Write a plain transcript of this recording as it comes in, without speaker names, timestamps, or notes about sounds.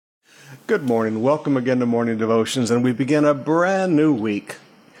Good morning. Welcome again to Morning Devotions, and we begin a brand new week.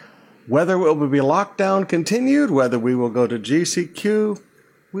 Whether it will be lockdown continued, whether we will go to GCQ,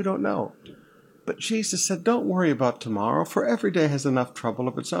 we don't know. But Jesus said, don't worry about tomorrow, for every day has enough trouble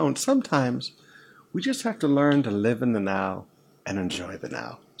of its own. Sometimes we just have to learn to live in the now and enjoy the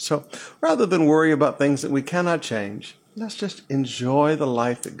now. So rather than worry about things that we cannot change, let's just enjoy the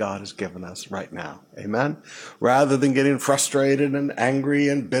life that God has given us right now. Amen? Rather than getting frustrated and angry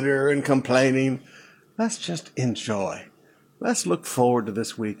and bitter and complaining, let's just enjoy. Let's look forward to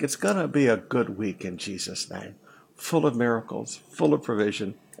this week. It's going to be a good week in Jesus' name. Full of miracles, full of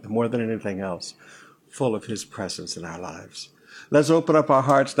provision, and more than anything else, full of His presence in our lives. Let's open up our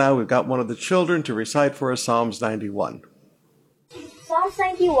hearts now. We've got one of the children to recite for us Psalms 91. Psalms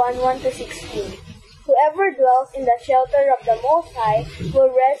 91, 1-16. Whoever dwells in the shelter of the Most High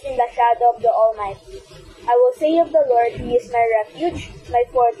will rest in the shadow of the Almighty. I will say of the Lord, He is my refuge, my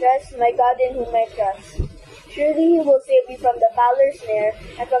fortress, my God in whom I trust. Surely He will save you from the fowler's snare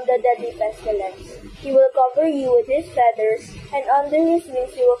and from the deadly pestilence. He will cover you with His feathers, and under His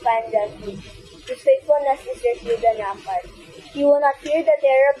wings you will find refuge. His faithfulness is your shield and rampart. You will not fear the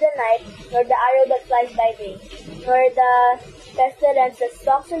terror of the night, nor the arrow that flies by day, nor the pestilence that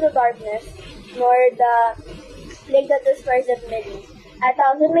stalks in the darkness, nor the plague that destroys at midnight.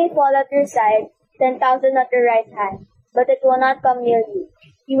 1,000 may fall at your side, 10,000 at your right hand, but it will not come near you.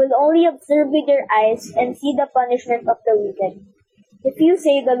 You will only observe with your eyes and see the punishment of the wicked. If you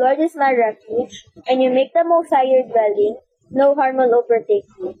say, the Lord is my refuge, and you make the Most High your dwelling, no harm will overtake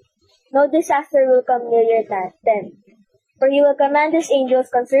you. No disaster will come near your tent. For He will command His angels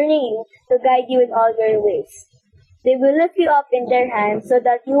concerning you to guide you in all your ways. They will lift you up in their hands so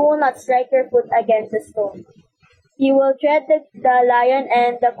that you will not strike your foot against a stone. You will tread the lion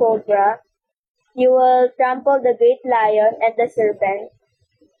and the cobra. You will trample the great lion and the serpent.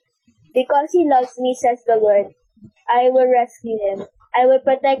 Because He loves me, says the Lord, I will rescue Him. I will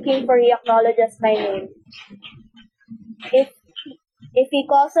protect Him, for He acknowledges my name. If He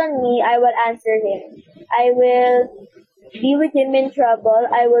calls on me, I will answer Him. I will be with Him in trouble.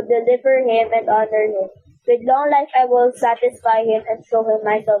 I will deliver Him and honor Him. With long life I will satisfy Him and show Him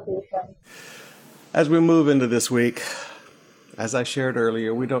my salvation. As we move into this week, as I shared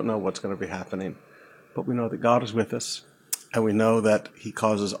earlier, we don't know what's going to be happening, but we know that God is with us, and we know that He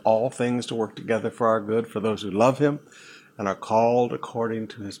causes all things to work together for our good for those who love Him and are called according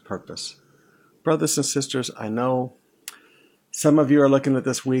to His purpose. Brothers and sisters, I know some of you are looking at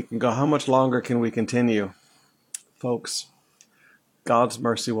this week and go, how much longer can we continue? Folks, God's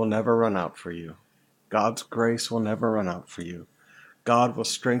mercy will never run out for you. God's grace will never run out for you. God will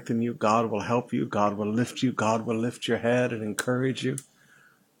strengthen you. God will help you. God will lift you. God will lift your head and encourage you.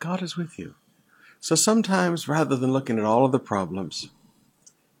 God is with you. So sometimes, rather than looking at all of the problems,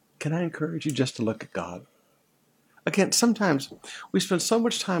 can I encourage you just to look at God? Again, sometimes we spend so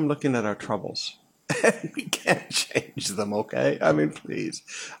much time looking at our troubles, and we can't change them, okay? I mean, please.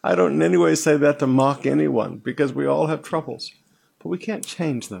 I don't in any way say that to mock anyone, because we all have troubles. But we can't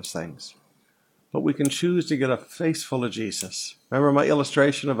change those things. But we can choose to get a face full of Jesus. Remember my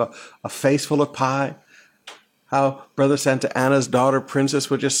illustration of a face full of pie? How Brother Santa Anna's daughter, Princess,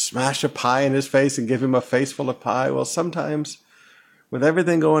 would just smash a pie in his face and give him a face full of pie. Well, sometimes, with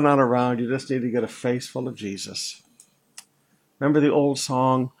everything going on around, you just need to get a face full of Jesus. Remember the old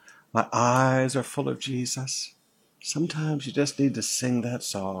song, My Eyes Are Full of Jesus? Sometimes you just need to sing that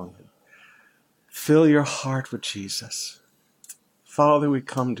song. Fill your heart with Jesus. Father, we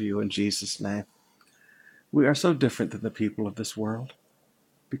come to you in Jesus' name. We are so different than the people of this world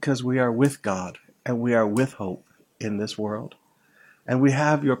because we are with God and we are with hope in this world. And we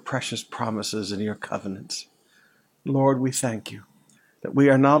have your precious promises and your covenants. Lord, we thank you that we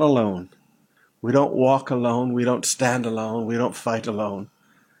are not alone. We don't walk alone. We don't stand alone. We don't fight alone.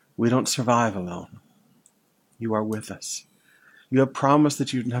 We don't survive alone. You are with us. You have promised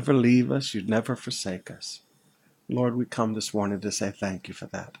that you'd never leave us. You'd never forsake us. Lord, we come this morning to say thank you for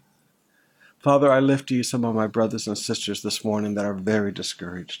that. Father, I lift to you some of my brothers and sisters this morning that are very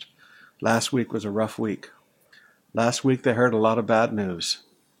discouraged. Last week was a rough week. Last week they heard a lot of bad news.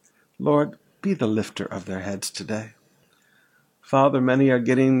 Lord, be the lifter of their heads today. Father, many are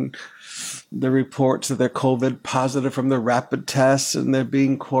getting the reports that they're COVID positive from the rapid tests and they're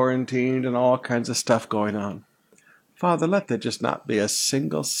being quarantined and all kinds of stuff going on. Father, let there just not be a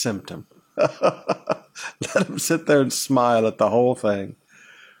single symptom. Let them sit there and smile at the whole thing.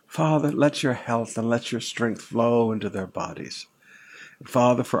 Father, let your health and let your strength flow into their bodies.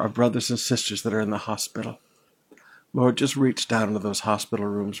 Father, for our brothers and sisters that are in the hospital, Lord, just reach down into those hospital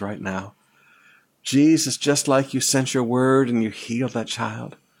rooms right now. Jesus, just like you sent your word and you healed that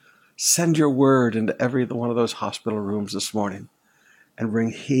child, Send your word into every one of those hospital rooms this morning and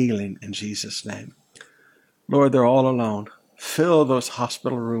bring healing in Jesus' name. Lord, they're all alone. Fill those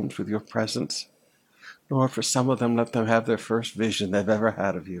hospital rooms with your presence. Lord, for some of them, let them have their first vision they've ever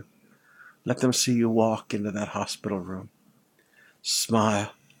had of you. Let them see you walk into that hospital room.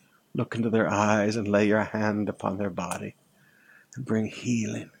 Smile, look into their eyes and lay your hand upon their body and bring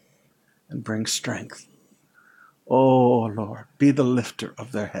healing and bring strength. Oh, Lord, be the lifter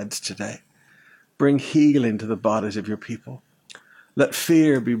of their heads today. Bring healing to the bodies of your people. Let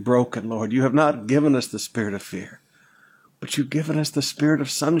fear be broken, Lord. You have not given us the spirit of fear, but you've given us the spirit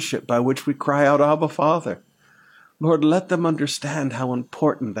of sonship by which we cry out, Abba, Father. Lord, let them understand how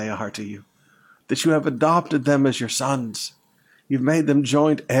important they are to you, that you have adopted them as your sons. You've made them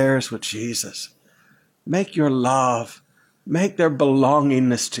joint heirs with Jesus. Make your love, make their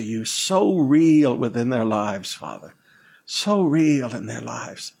belongingness to you so real within their lives, Father, so real in their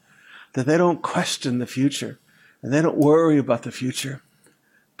lives that they don't question the future and they don't worry about the future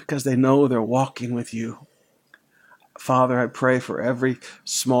because they know they're walking with you. Father, I pray for every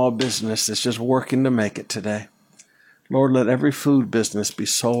small business that's just working to make it today. Lord, let every food business be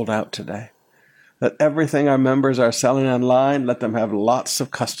sold out today. Let everything our members are selling online, let them have lots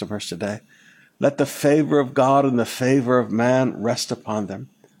of customers today. Let the favor of God and the favor of man rest upon them.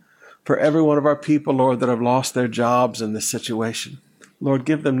 For every one of our people, Lord, that have lost their jobs in this situation, Lord,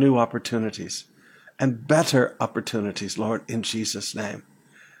 give them new opportunities and better opportunities, Lord, in Jesus' name.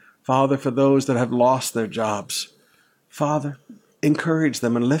 Father, for those that have lost their jobs, Father, encourage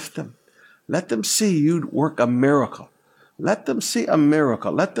them and lift them. Let them see you work a miracle. Let them see a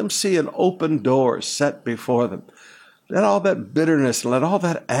miracle. Let them see an open door set before them. Let all that bitterness, let all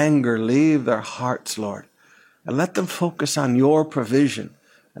that anger leave their hearts, Lord. And let them focus on your provision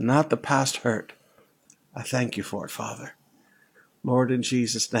and not the past hurt. I thank you for it, Father. Lord, in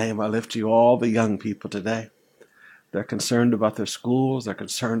Jesus' name, I lift to you all the young people today. They're concerned about their schools. They're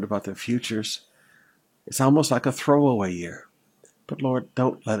concerned about their futures. It's almost like a throwaway year. But Lord,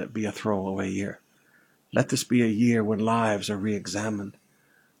 don't let it be a throwaway year. Let this be a year when lives are re-examined.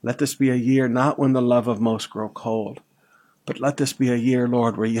 Let this be a year not when the love of most grow cold, but let this be a year,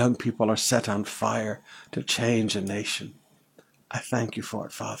 Lord, where young people are set on fire to change a nation. I thank you for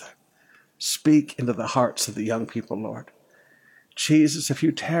it, Father. Speak into the hearts of the young people, Lord. Jesus, if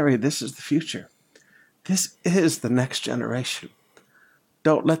you tarry, this is the future. This is the next generation.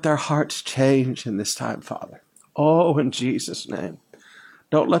 Don't let their hearts change in this time, Father. Oh, in Jesus' name.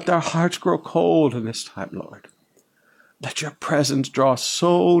 Don't let their hearts grow cold in this time, Lord. Let your presence draw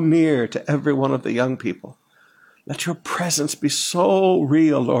so near to every one of the young people. Let your presence be so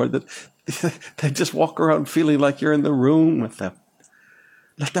real, Lord, that they just walk around feeling like you're in the room with them.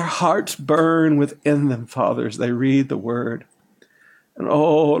 Let their hearts burn within them, Father, as they read the word. And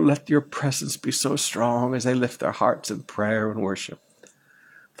oh, let your presence be so strong as they lift their hearts in prayer and worship.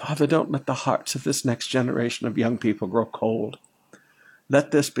 Father, don't let the hearts of this next generation of young people grow cold.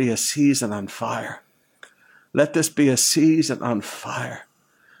 Let this be a season on fire. Let this be a season on fire.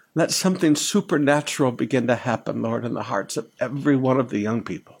 Let something supernatural begin to happen, Lord, in the hearts of every one of the young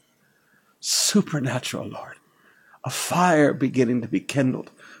people. Supernatural, Lord. A fire beginning to be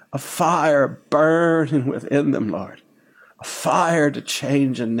kindled. A fire burning within them, Lord. A fire to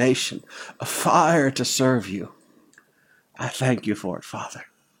change a nation. A fire to serve you. I thank you for it, Father.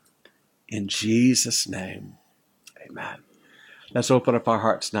 In Jesus' name, amen. Let's open up our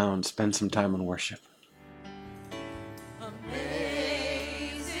hearts now and spend some time in worship.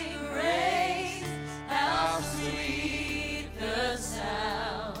 Amazing grace, how sweet the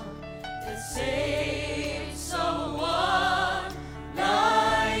sound that saved someone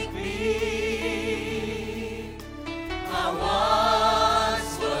like me. I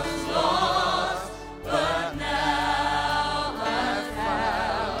once was lost, but now I'm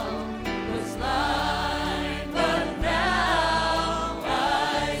found. Was blind, but now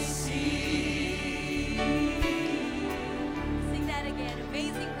I see.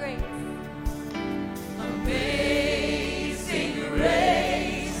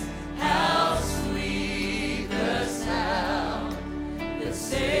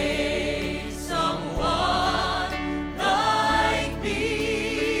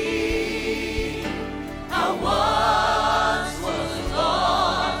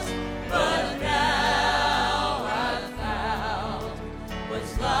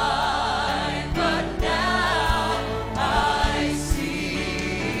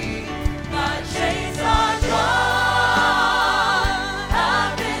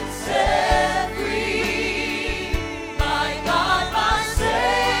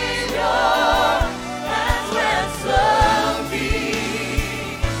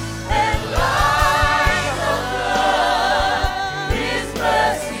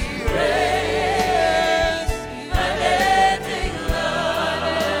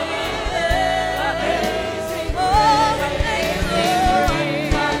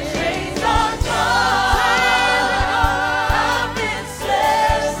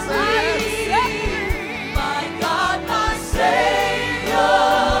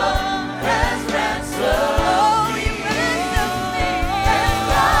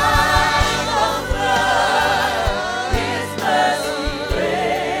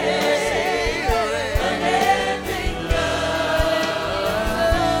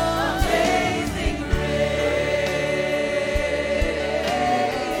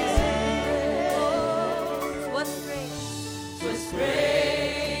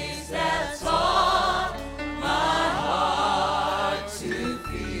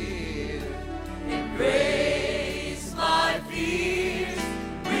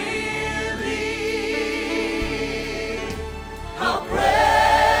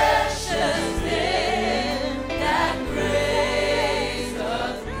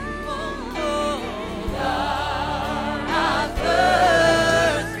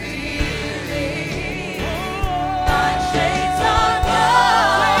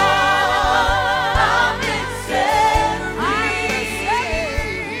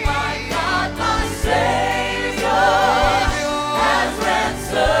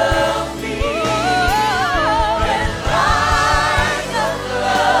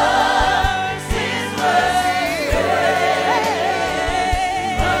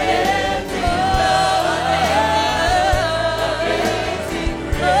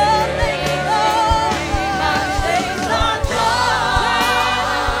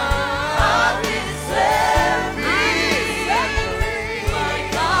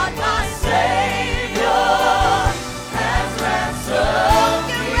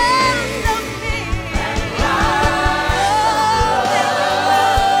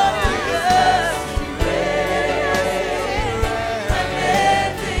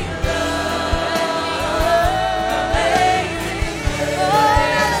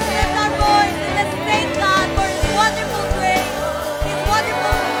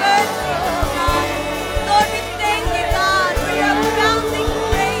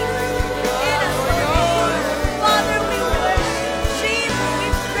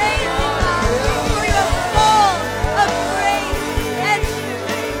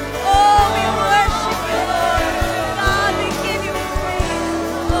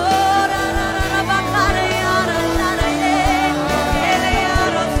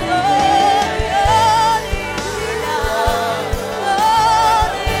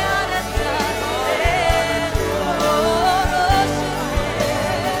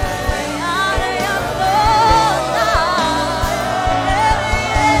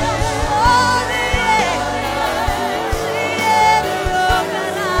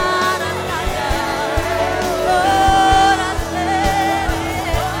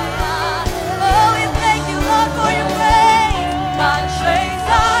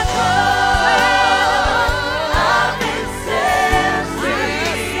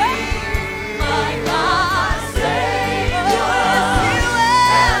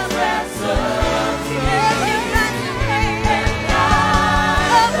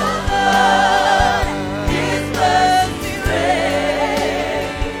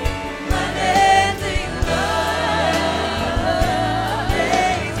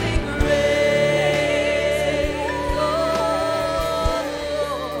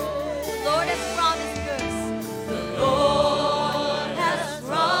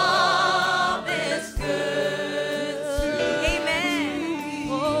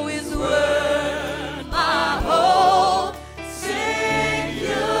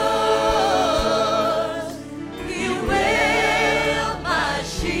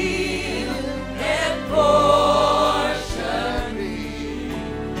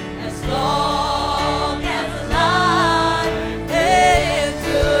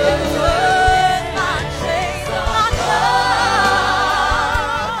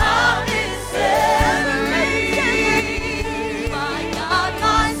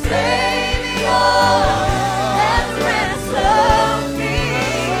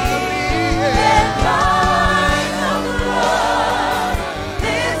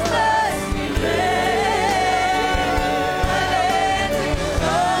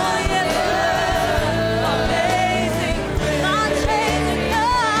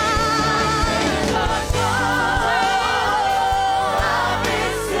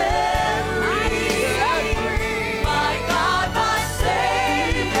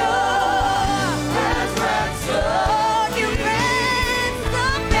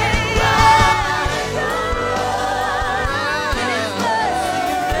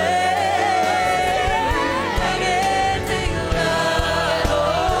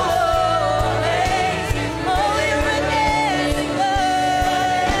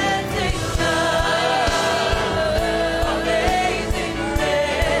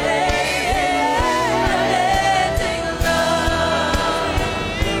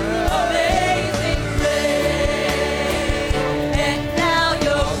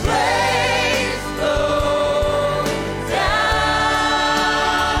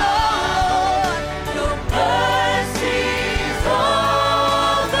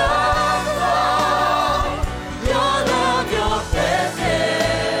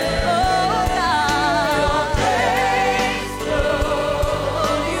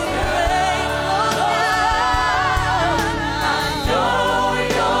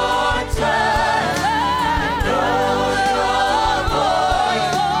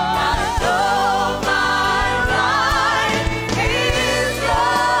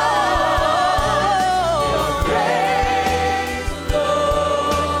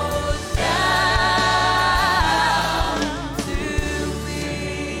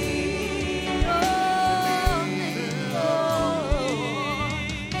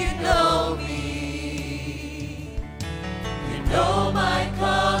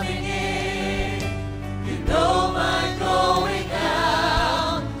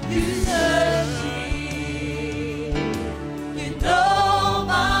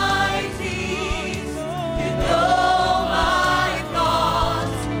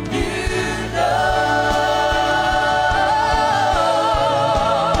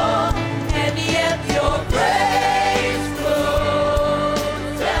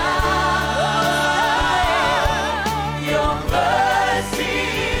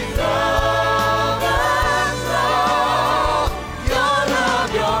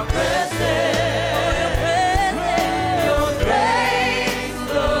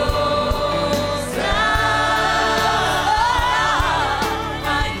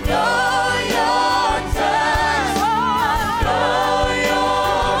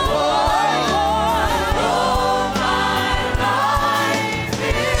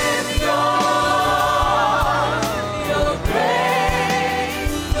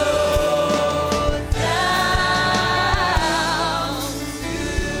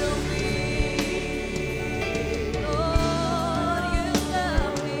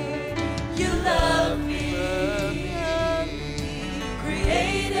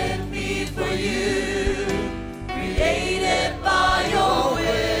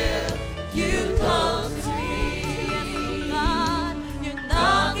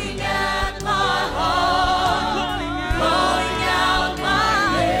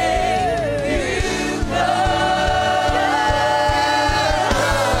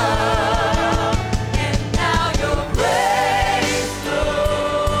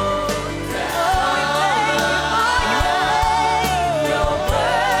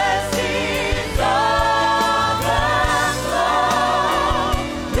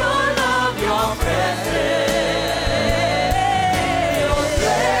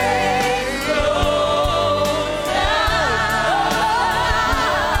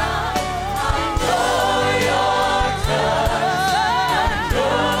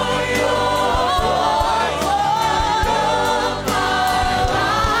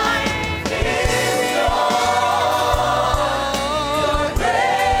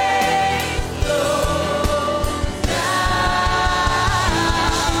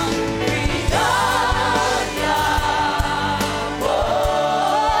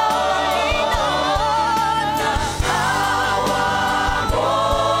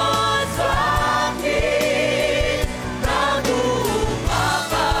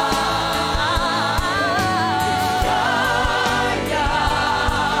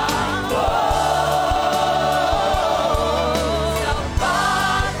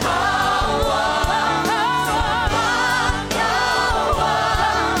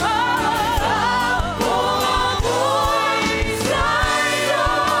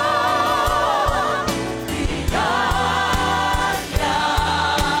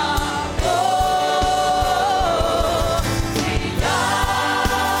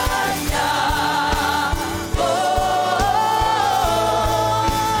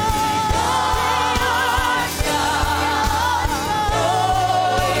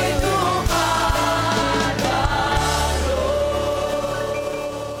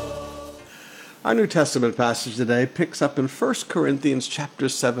 Our New Testament passage today picks up in 1 Corinthians chapter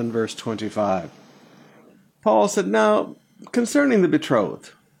 7, verse 25. Paul said, "Now, concerning the betrothed,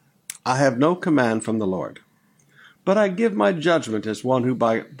 I have no command from the Lord, but I give my judgment as one who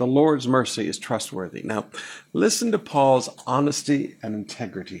by the Lord's mercy is trustworthy." Now, listen to Paul's honesty and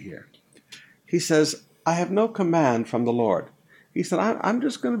integrity here. He says, "I have no command from the Lord." He said, I'm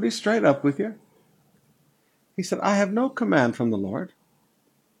just going to be straight up with you. He said, "I have no command from the Lord,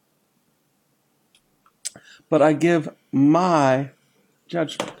 but I give my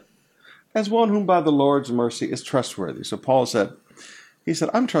judgment as one whom by the Lord's mercy is trustworthy." So Paul said,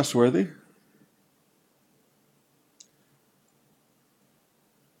 "I'm trustworthy.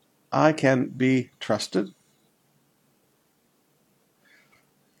 I can be trusted."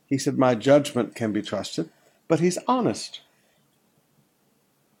 He said, "My judgment can be trusted," but he's honest.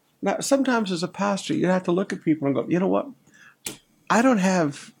 Now, sometimes as a pastor, you have to look at people and go, "You know what? I don't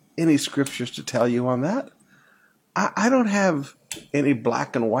have any scriptures to tell you on that. I don't have any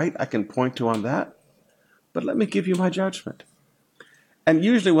black and white I can point to on that, but let me give you my judgment." And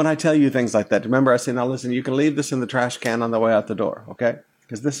usually when I tell you things like that, remember I say, "Now listen, you can leave this in the trash can on the way out the door, okay?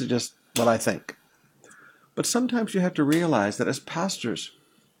 Because this is just what I think." But sometimes you have to realize that as pastors,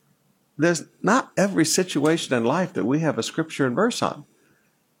 there's not every situation in life that we have a scripture and verse on.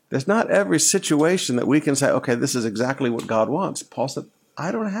 There's not every situation that we can say, "Okay, this is exactly what God wants." Paul said,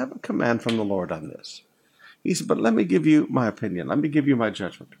 "I don't have a command from the Lord on this." He said, "But let me give you my opinion. Let me give you my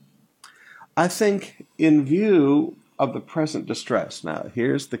judgment. I think in view of the present distress." Now,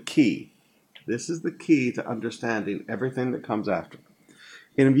 here's the key. This is the key to understanding everything that comes after.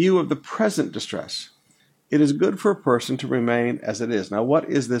 "In view of the present distress, it is good for a person to remain as it is." Now, what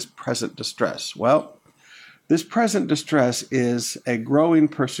is this present distress? Well, this present distress is a growing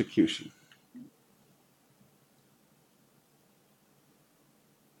persecution.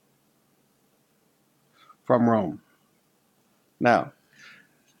 From Rome. Now,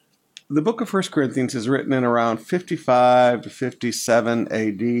 the book of 1 Corinthians is written in around 55 to 57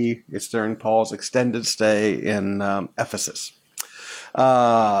 AD. It's during Paul's extended stay in Ephesus.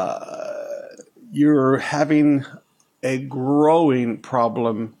 You're having a growing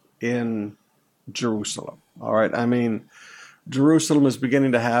problem in Jerusalem. All right. I mean, Jerusalem is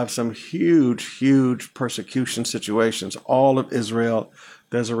beginning to have some huge persecution situations. All of Israel,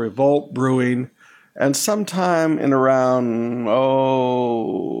 there's a revolt brewing. And sometime in around,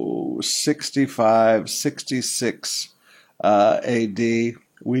 65, 66 AD,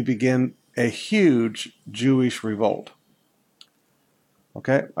 we begin a huge Jewish revolt.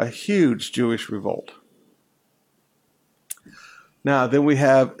 Okay? A huge Jewish revolt. Now, then we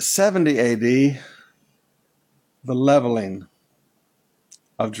have 70 AD, the leveling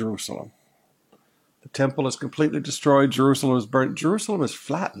of Jerusalem. The temple is completely destroyed. Jerusalem is burnt. Jerusalem is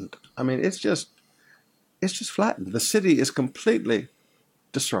flattened. I mean, it's just flattened. The city is completely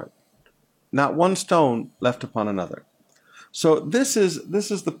destroyed. Not one stone left upon another. So this is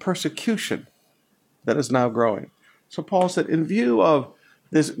the persecution that is now growing. So Paul said, in view of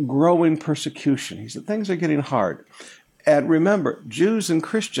this growing persecution, he said, things are getting hard. And remember, Jews and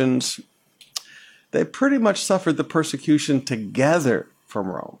Christians, they pretty much suffered the persecution together from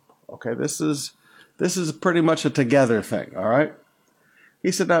Rome. Okay, this is pretty much a together thing, all right?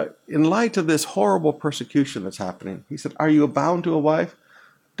 He said, now, in light of this horrible persecution that's happening, he said, are you bound to a wife?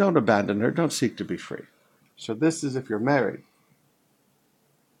 Don't abandon her. Don't seek to be free. So this is if you're married.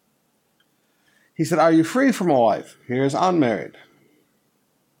 He said, are you free from a wife? Here's unmarried.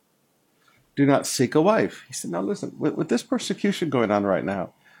 Do not seek a wife. He said, now listen, with this persecution going on right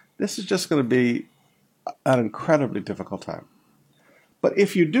now, this is just going to be an incredibly difficult time. But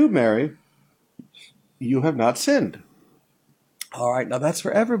if you do marry, you have not sinned. All right, now that's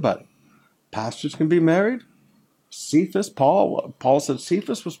for everybody. Pastors can be married. Cephas, Paul said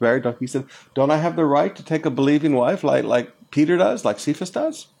Cephas was married. He said, don't I have the right to take a believing wife like Peter does, like Cephas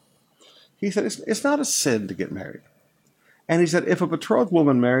does? He said, it's not a sin to get married. And he said, if a betrothed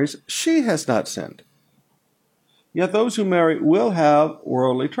woman marries, she has not sinned. Yet those who marry will have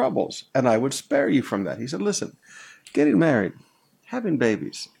worldly troubles, and I would spare you from that. He said, listen, getting married, having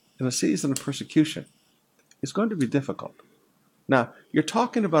babies in a season of persecution is going to be difficult. Now, you're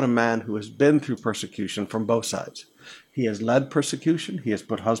talking about a man who has been through persecution from both sides. He has led persecution. He has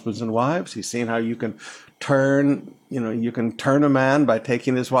put husbands and wives. He's seen how you can turn a man by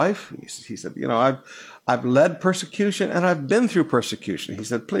taking his wife. He said, I've led persecution and I've been through persecution. He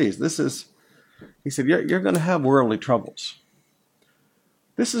said, please, you're going to have worldly troubles.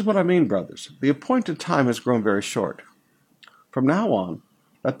 This is what I mean, brothers. The appointed time has grown very short. From now on,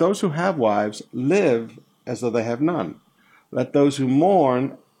 let those who have wives live as though they have none. Let those who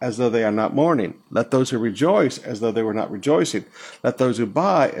mourn as though they are not mourning. Let those who rejoice as though they were not rejoicing. Let those who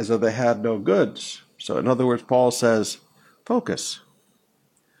buy as though they had no goods. So in other words, Paul says, focus.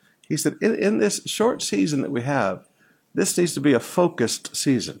 He said, in this short season that we have, this needs to be a focused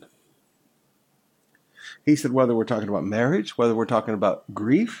season. He said, whether we're talking about marriage, whether we're talking about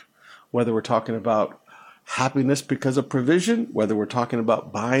grief, whether we're talking about happiness because of provision, whether we're talking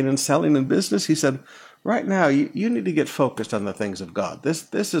about buying and selling in business, he said, right now, you need to get focused on the things of God.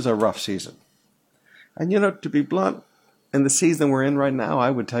 This is a rough season. And, to be blunt, in the season we're in right now,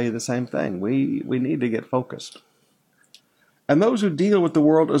 I would tell you the same thing. We need to get focused. And those who deal with the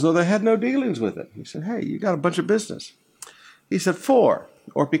world as though they had no dealings with it. He said, hey, you got a bunch of business. He said, for,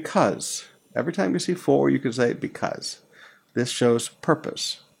 or because. Every time you see for, you can say because. This shows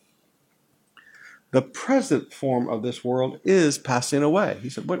purpose. The present form of this world is passing away. He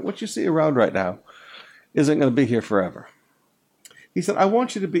said, what you see around right now isn't going to be here forever. He said, I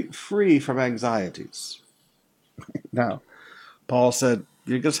want you to be free from anxieties. Now, Paul said,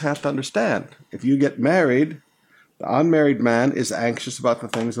 you just have to understand, if you get married, the unmarried man is anxious about the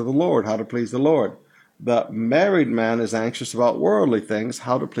things of the Lord, how to please the Lord. The married man is anxious about worldly things,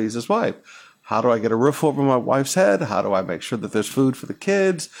 how to please his wife. How do I get a roof over my wife's head? How do I make sure that there's food for the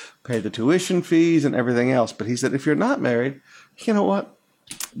kids, pay the tuition fees and everything else? But he said, if you're not married, you know what?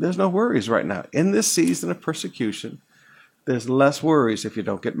 There's no worries right now. In this season of persecution, there's less worries if you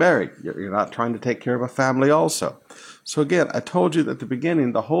don't get married. You're not trying to take care of a family also. So again, I told you at the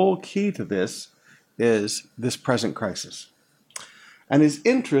beginning, the whole key to this is this present crisis. And his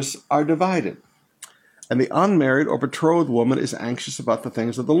interests are divided. And the unmarried or betrothed woman is anxious about the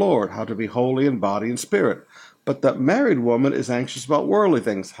things of the Lord, how to be holy in body and spirit. But the married woman is anxious about worldly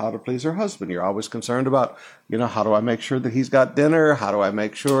things, how to please her husband. You're always concerned about, how do I make sure that he's got dinner? How do I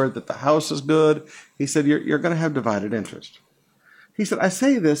make sure that the house is good? He said, you're going to have divided interest. He said, I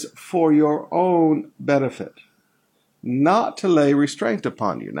say this for your own benefit, not to lay restraint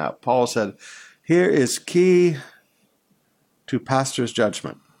upon you. Now, Paul said, here is key to pastor's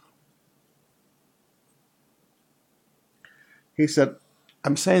judgment. He said,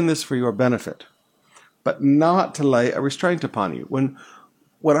 I'm saying this for your benefit, but not to lay a restraint upon you.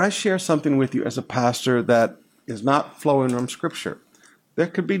 When I share something with you as a pastor that is not flowing from Scripture, there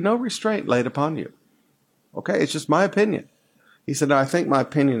could be no restraint laid upon you. Okay, it's just my opinion. He said, now, I think my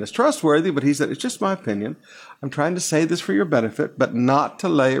opinion is trustworthy, but he said, it's just my opinion. I'm trying to say this for your benefit, but not to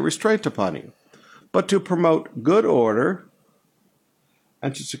lay a restraint upon you, but to promote good order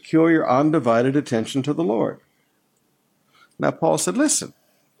and to secure your undivided attention to the Lord. Now, Paul said, listen,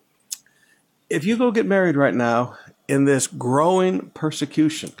 if you go get married right now in this growing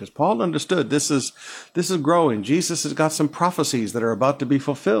persecution, because Paul understood this is growing. Jesus has got some prophecies that are about to be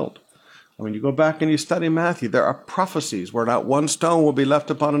fulfilled. When you go back and you study Matthew, there are prophecies where not one stone will be left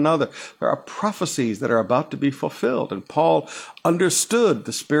upon another. There are prophecies that are about to be fulfilled. And Paul understood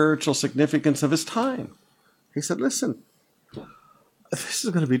the spiritual significance of his time. He said, listen, this is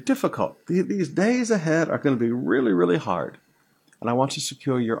going to be difficult. These days ahead are going to be really, really hard. And I want to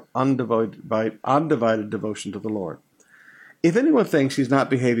secure your undivided devotion to the Lord. If anyone thinks he's not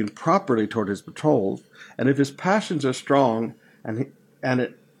behaving properly toward his betrothed, and if his passions are strong and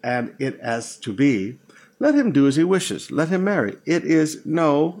it as to be, let him do as he wishes. Let him marry. It is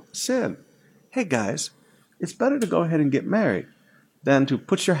no sin. Hey guys, it's better to go ahead and get married than to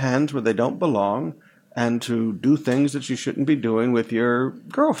put your hands where they don't belong and to do things that you shouldn't be doing with your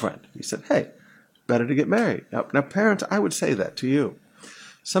girlfriend. He said, hey, better to get married. Now, parents, I would say that to you.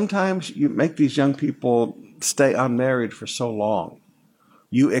 Sometimes you make these young people stay unmarried for so long.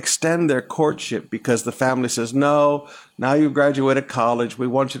 You extend their courtship because the family says, no, now you've graduated college. We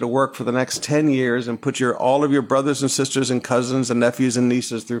want you to work for the next 10 years and put all of your brothers and sisters and cousins and nephews and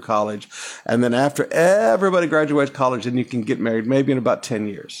nieces through college. And then after everybody graduates college, then you can get married, maybe in about 10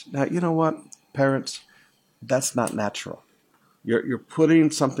 years. Now, you know what, parents? That's not natural. You're putting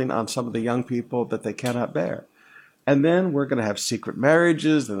something on some of the young people that they cannot bear. And then we're going to have secret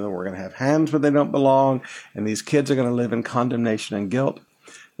marriages, and then we're going to have hands where they don't belong, and these kids are going to live in condemnation and guilt.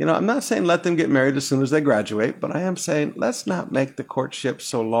 I'm not saying let them get married as soon as they graduate, but I am saying let's not make the courtship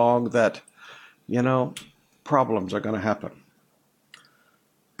so long that, problems are going to happen.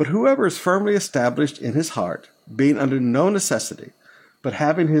 But whoever is firmly established in his heart, being under no necessity, but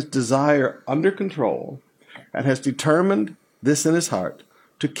having his desire under control, and has determined this in his heart,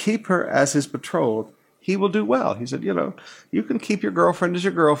 to keep her as his betrothed, he will do well. He said, you can keep your girlfriend as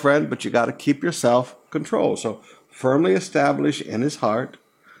your girlfriend, but you got to keep yourself control. So firmly established in his heart,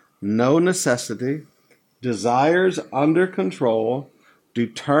 no necessity, desires under control,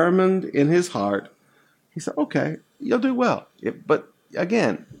 determined in his heart. He said, okay, you'll do well. But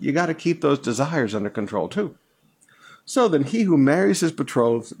again, you got to keep those desires under control too. So then he who marries his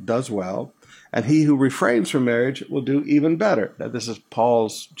betrothed does well, and he who refrains from marriage will do even better. Now, this is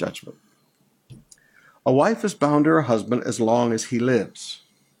Paul's judgment. A wife is bound to her husband as long as he lives.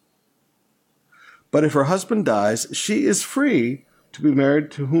 But if her husband dies, she is free to be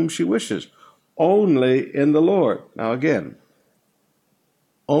married to whom she wishes, only in the Lord. Now again,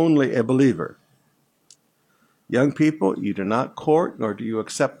 only a believer. Young people, you do not court, nor do you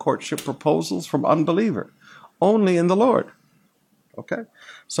accept courtship proposals from unbeliever. Only in the Lord. Okay?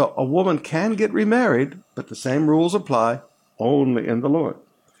 So a woman can get remarried, but the same rules apply only in the Lord.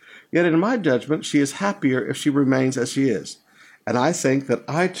 Yet in my judgment, she is happier if she remains as she is. And I think that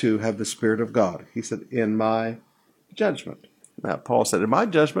I too have the Spirit of God. He said, in my judgment. Now, Paul said, in my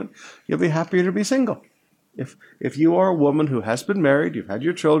judgment, you'll be happier to be single. If you are a woman who has been married, you've had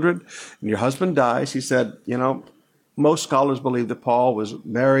your children, and your husband dies, he said, most scholars believe that Paul was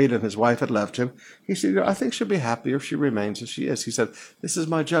married and his wife had left him. He said, I think she'll be happier if she remains as she is. He said, this is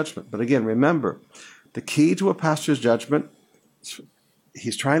my judgment. But again, remember, the key to a pastor's judgment,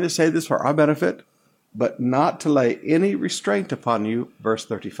 he's trying to say this for our benefit, but not to lay any restraint upon you, verse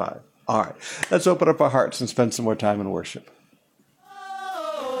 35. All right, let's open up our hearts and spend some more time in worship.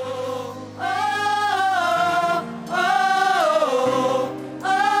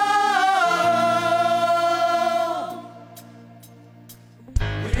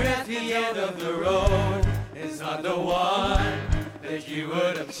 You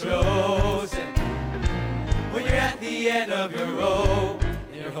would have chosen. When you're at the end of your rope,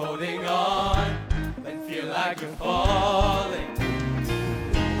 you're holding on, but feel like you're falling.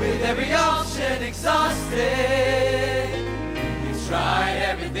 With every option exhausted, you tried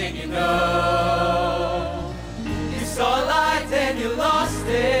everything you know. You saw light and you lost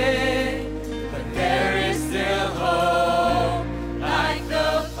it, but there is still hope. Like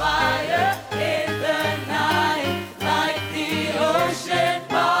the fire in the night, like the ocean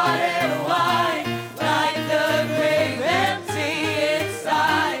bottom wide, like the grave empty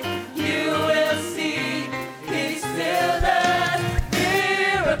inside, you will see He still does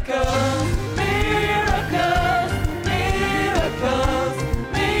miracles, miracles, miracles,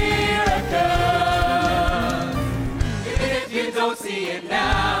 miracles. Even if you don't see it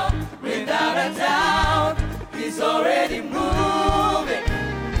now, without a doubt, He's already moving.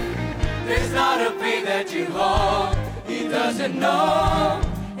 There's not a faith that you hold He doesn't know,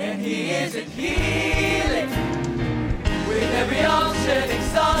 and He isn't healing. With every option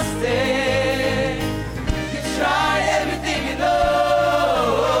exhausted, you tried everything you know.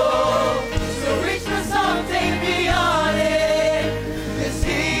 So reach for something beyond it, 'cause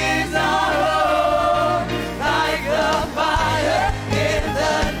He is our hope. Like the fire in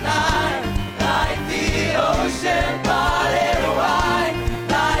the night, like the ocean bottom wide,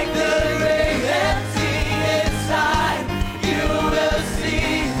 like the grave empty inside, you will see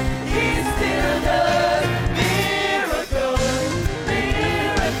He still does miracles,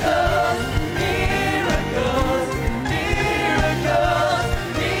 miracles, miracles, miracles,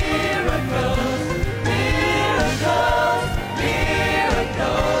 miracles, miracles,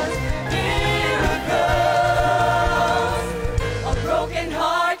 miracles, miracles. A broken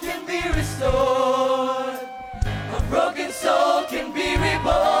heart can be restored. A broken soul can be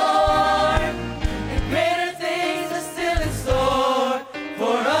reborn. And greater things are still in store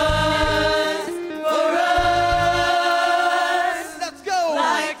for us, for us. Let's go!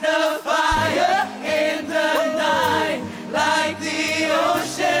 Like the fire in the night, like the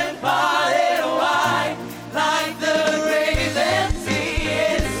ocean bottom wide, like the grave empty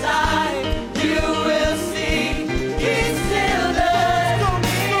inside, you will see He still does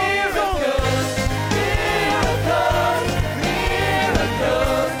miracles, miracles,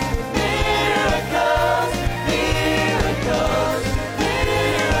 miracles, miracles, miracles,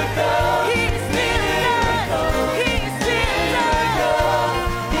 miracles. He still does, He still does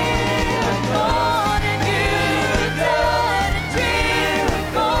miracles, and you've done a miracle, and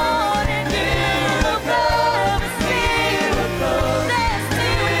you've done a miracle. There's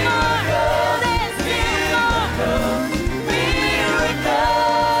still more, there's still more miracles.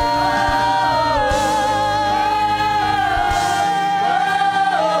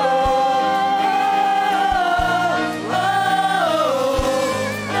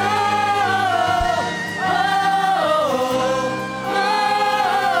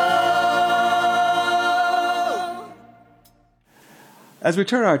 As we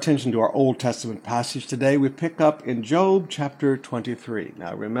turn our attention to our Old Testament passage today, we pick up in Job chapter 23.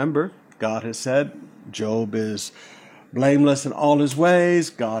 Now remember, God has said Job is blameless in all his ways.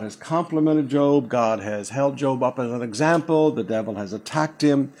 God has complimented Job. God has held Job up as an example. The devil has attacked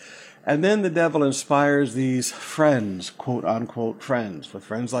him. And then the devil inspires these friends, quote unquote friends. With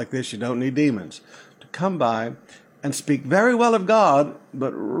friends like this, you don't need demons, to come by and speak very well of God,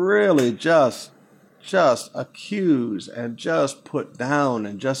 but really just accuse and just put down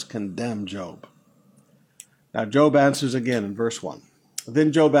and just condemn Job. Now Job answers again in verse 1.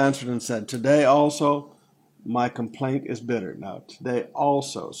 Then Job answered and said, today also my complaint is bitter. Now today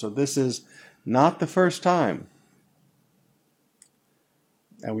also. So this is not the first time.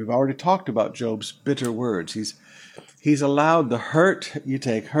 And we've already talked about Job's bitter words. He's allowed the hurt. You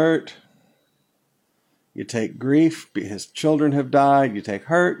take hurt. You take grief. His children have died. You take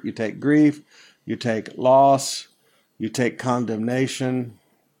hurt. You take grief. You take loss. You take condemnation.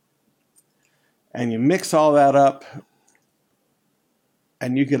 And you mix all that up,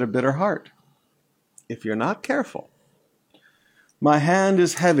 and you get a bitter heart if you're not careful. My hand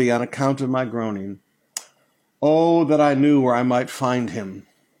is heavy on account of my groaning. Oh, that I knew where I might find him,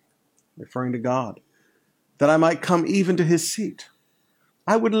 referring to God, that I might come even to his seat.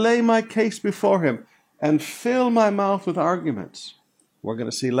 I would lay my case before him and fill my mouth with arguments. We're going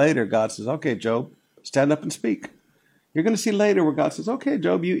to see later, God says, okay, Job, stand up and speak. You're going to see later where God says, okay,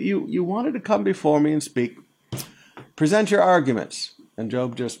 Job, you wanted to come before me and speak. Present your arguments. And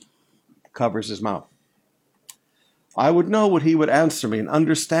Job just covers his mouth. I would know what he would answer me and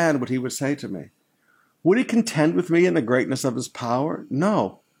understand what he would say to me. Would he contend with me in the greatness of his power?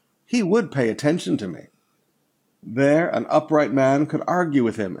 No, he would pay attention to me. There, an upright man could argue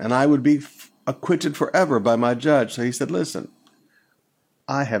with him, and I would be acquitted forever by my judge. So he said, listen,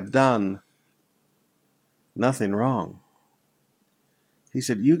 I have done nothing wrong. He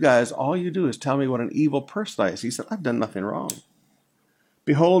said, you guys, all you do is tell me what an evil person I am. He said, I've done nothing wrong.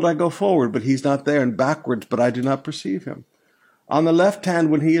 Behold, I go forward, but he's not there, and backwards, but I do not perceive him. On the left hand,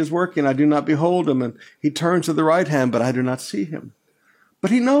 when he is working, I do not behold him, and he turns to the right hand, but I do not see him.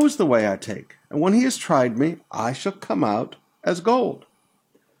 But he knows the way I take, and when he has tried me, I shall come out as gold.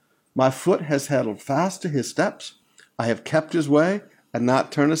 My foot has held fast to his steps. I have kept his way and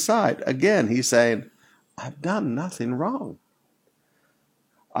not turned aside. Again, he's saying, I've done nothing wrong.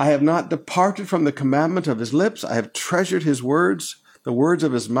 I have not departed from the commandment of his lips. I have treasured his words, the words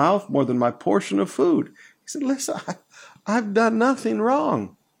of his mouth, more than my portion of food. He said, listen, I've done nothing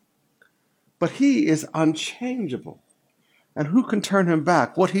wrong. But he is unchangeable. And who can turn him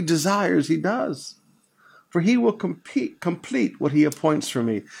back? What he desires, he does. For he will complete what he appoints for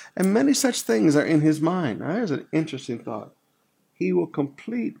me. And many such things are in his mind. Now, there's an interesting thought. He will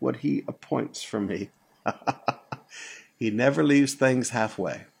complete what he appoints for me. He never leaves things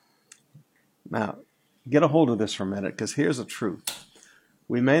halfway. Now, get a hold of this for a minute, because here's the truth.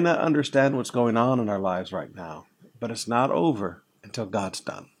 We may not understand what's going on in our lives right now, but it's not over until God's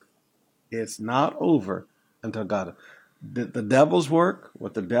done. It's not over until God. The devil's work,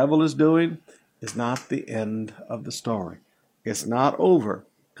 what the devil is doing, is not the end of the story. It's not over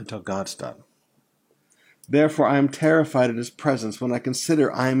until God's done. Therefore, I am terrified at his presence when I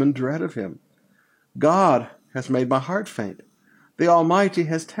consider I am in dread of him. God has made my heart faint. The Almighty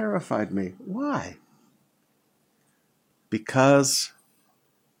has terrified me. Why? Because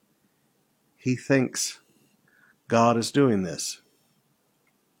he thinks God is doing this.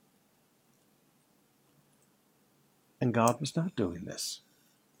 And God was not doing this.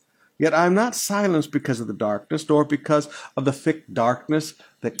 Yet I am not silenced because of the darkness, nor because of the thick darkness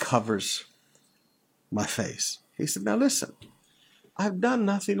that covers my face. He said, now listen, I've done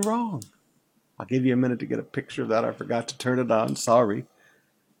nothing wrong. I'll give you a minute to get a picture of that. I forgot to turn it on. Sorry.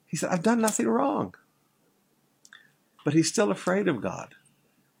 He said, I've done nothing wrong. But he's still afraid of God.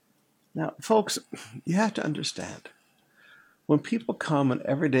 Now, folks, you have to understand. When people come in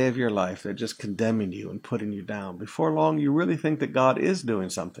every day of your life, they're just condemning you and putting you down. Before long, you really think that God is doing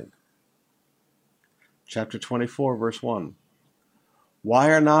something. Chapter 24, verse 1.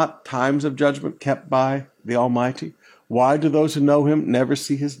 Why are not times of judgment kept by the Almighty? Why do those who know him never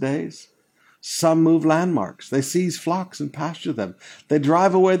see his days? Some move landmarks. They seize flocks and pasture them. They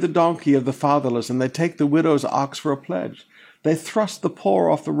drive away the donkey of the fatherless, and they take the widow's ox for a pledge. They thrust the poor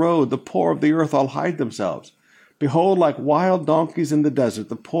off the road. The poor of the earth all hide themselves. Behold, like wild donkeys in the desert,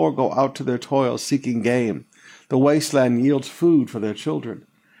 the poor go out to their toil, seeking game. The wasteland yields food for their children.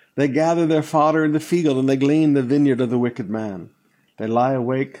 They gather their fodder in the field, and they glean the vineyard of the wicked man. They lie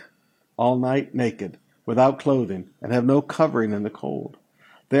awake all night naked, without clothing, and have no covering in the cold.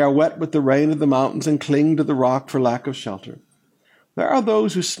 They are wet with the rain of the mountains and cling to the rock for lack of shelter. There are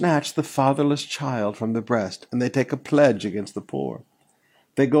those who snatch the fatherless child from the breast, and they take a pledge against the poor.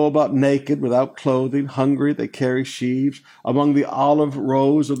 They go about naked, without clothing, hungry, they carry sheaves. Among the olive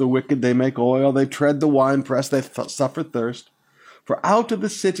rows of the wicked they make oil. They tread the winepress, they suffer thirst. For out of the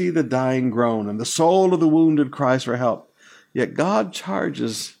city the dying groan, and the soul of the wounded cries for help. Yet God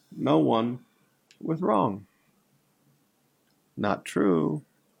charges no one with wrong. Not true.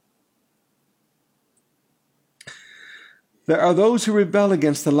 There are those who rebel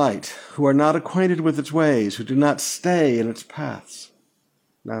against the light, who are not acquainted with its ways, who do not stay in its paths.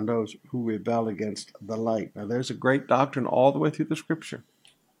 Now those who rebel against the light. Now there's a great doctrine all the way through the Scripture.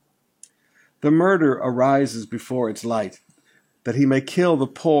 The murderer arises before its light, that he may kill the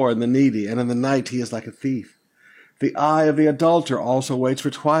poor and the needy, and in the night he is like a thief. The eye of the adulterer also waits for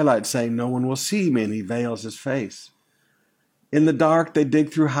twilight, saying, no one will see me, and he veils his face. In the dark they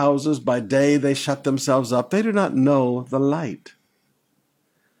dig through houses, by day they shut themselves up. They do not know the light.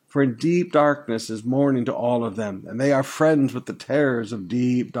 For in deep darkness is mourning to all of them, and they are friends with the terrors of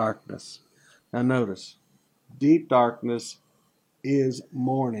deep darkness. Now notice, deep darkness is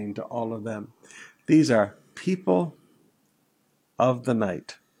mourning to all of them. These are people of the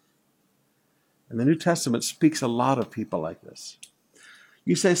night. And the New Testament speaks a lot of people like this.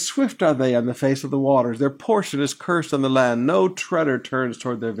 You say, swift are they on the face of the waters. Their portion is cursed on the land. No treader turns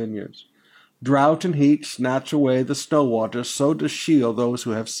toward their vineyards. Drought and heat snatch away the snow waters. So does Sheol those who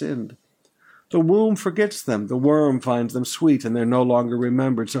have sinned. The womb forgets them. The worm finds them sweet, and they're no longer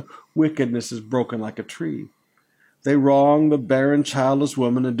remembered. So wickedness is broken like a tree. They wrong the barren childless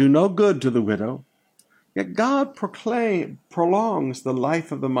woman and do no good to the widow. Yet God prolongs the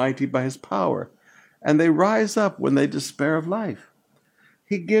life of the mighty by his power, and they rise up when they despair of life.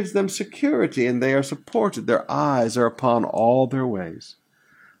 He gives them security, and they are supported. Their eyes are upon all their ways.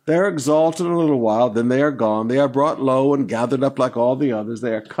 They are exalted a little while, then they are gone. They are brought low and gathered up like all the others.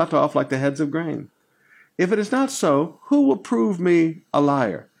 They are cut off like the heads of grain. If it is not so, who will prove me a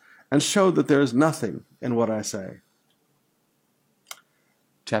liar and show that there is nothing in what I say?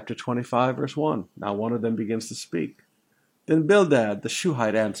 Chapter 25, verse 1. Now one of them begins to speak. Then Bildad the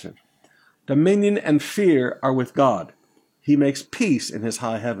Shuhite answered, dominion and fear are with God. He makes peace in his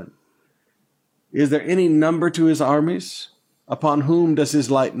high heaven. Is there any number to his armies? Upon whom does his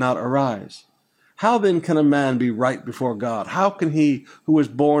light not arise? How then can a man be right before God? How can he who is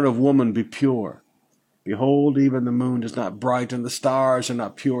born of woman be pure? Behold, even the moon is not bright, and the stars are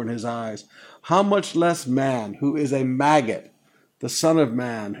not pure in his eyes. How much less man who is a maggot, the son of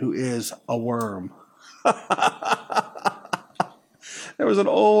man who is a worm? There was an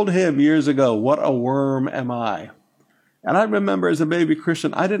old hymn years ago, What a Worm Am I? And I remember as a baby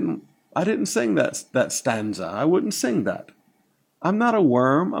Christian, I didn't sing that stanza. I wouldn't sing that. I'm not a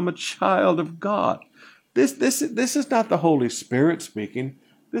worm. I'm a child of God. This is not the Holy Spirit speaking.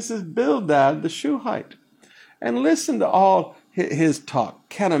 This is Bildad the Shuhite. And listen to all his talk.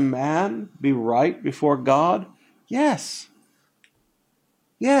 Can a man be right before God? Yes.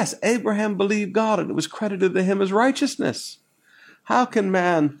 Yes, Abraham believed God, and it was credited to him as righteousness. How can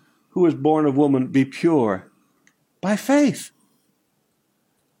man who is born of woman be pure? By faith.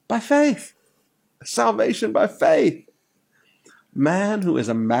 By faith. Salvation by faith. Man who is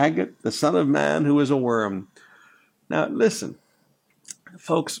a maggot, the son of man who is a worm. Now listen,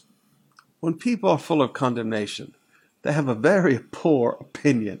 folks, when people are full of condemnation, they have a very poor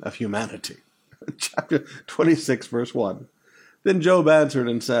opinion of humanity. Chapter 26, verse 1. Then Job answered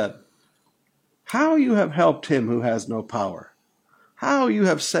and said, how you have helped him who has no power. How you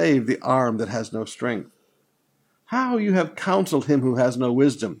have saved the arm that has no strength. How you have counseled him who has no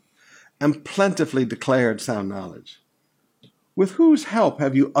wisdom, and plentifully declared sound knowledge. With whose help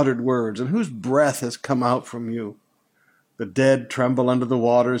have you uttered words, and whose breath has come out from you? The dead tremble under the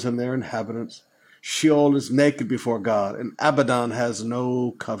waters and their inhabitants. Sheol is naked before God, and Abaddon has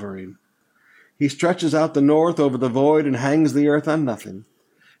no covering. He stretches out the north over the void and hangs the earth on nothing.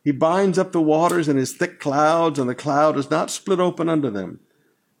 He binds up the waters in his thick clouds, and the cloud is not split open under them.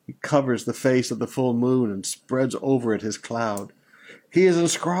 He covers the face of the full moon and spreads over it his cloud. He has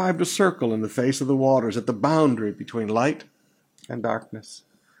inscribed a circle in the face of the waters at the boundary between light and darkness.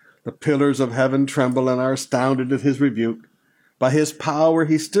 The pillars of heaven tremble and are astounded at his rebuke. By his power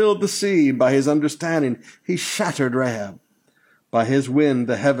he stilled the sea. By his understanding he shattered Rahab. By his wind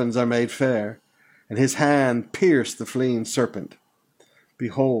the heavens are made fair, and his hand pierced the fleeing serpent.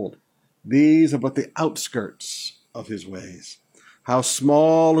 Behold, these are but the outskirts of his ways. How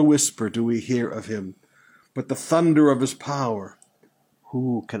small a whisper do we hear of him, but the thunder of his power,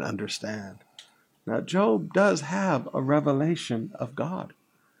 who can understand? Now, Job does have a revelation of God.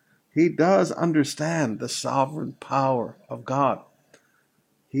 He does understand the sovereign power of God.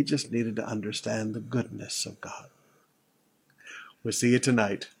 He just needed to understand the goodness of God. We'll see you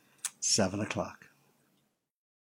tonight, 7 o'clock.